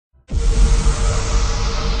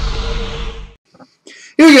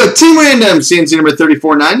Here we go. Team Random. C&C number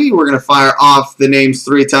 3490. We're going to fire off the names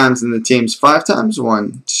 3 times and the teams 5 times.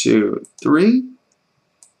 1, 2, 3.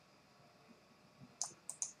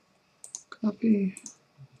 Copy.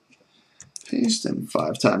 Paste. And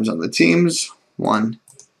 5 times on the teams. 1,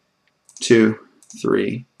 2,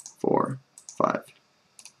 3, 4, 5.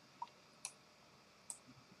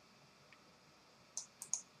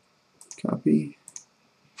 Copy.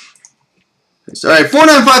 All right,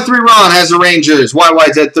 4953 Ron has the Rangers.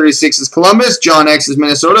 YYZ36 is Columbus. John X is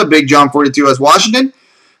Minnesota. Big John 42 has Washington.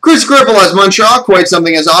 Chris Cripple has Montreal. Quite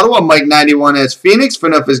Something has Ottawa. Mike 91 has Phoenix.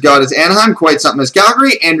 Fanuff has God has Anaheim. Quite Something has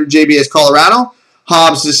Calgary. Andrew JB has Colorado.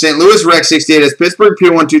 Hobbs is St. Louis. Rex 68 has Pittsburgh.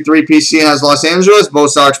 P123 PC has Los Angeles. Bo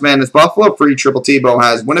Soxman has Buffalo. Free Triple T Bo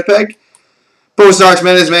has Winnipeg. Bo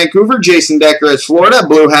Soxman is Vancouver. Jason Decker is Florida.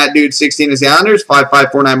 Blue Hat Dude 16 is the Islanders.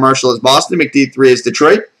 5549 Marshall is Boston. McD3 is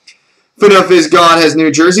Detroit. Fanuff is God has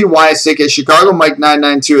New Jersey. Y Sick is Chicago. Mike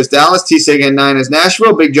 992 is Dallas. T Sagan 9 is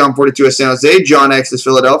Nashville. Big John 42 is San Jose. John X is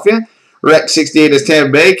Philadelphia. Rex 68 is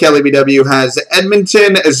Tampa Bay. Kelly BW has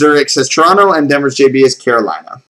Edmonton. Zurich says Toronto. And Denver's JB is Carolina.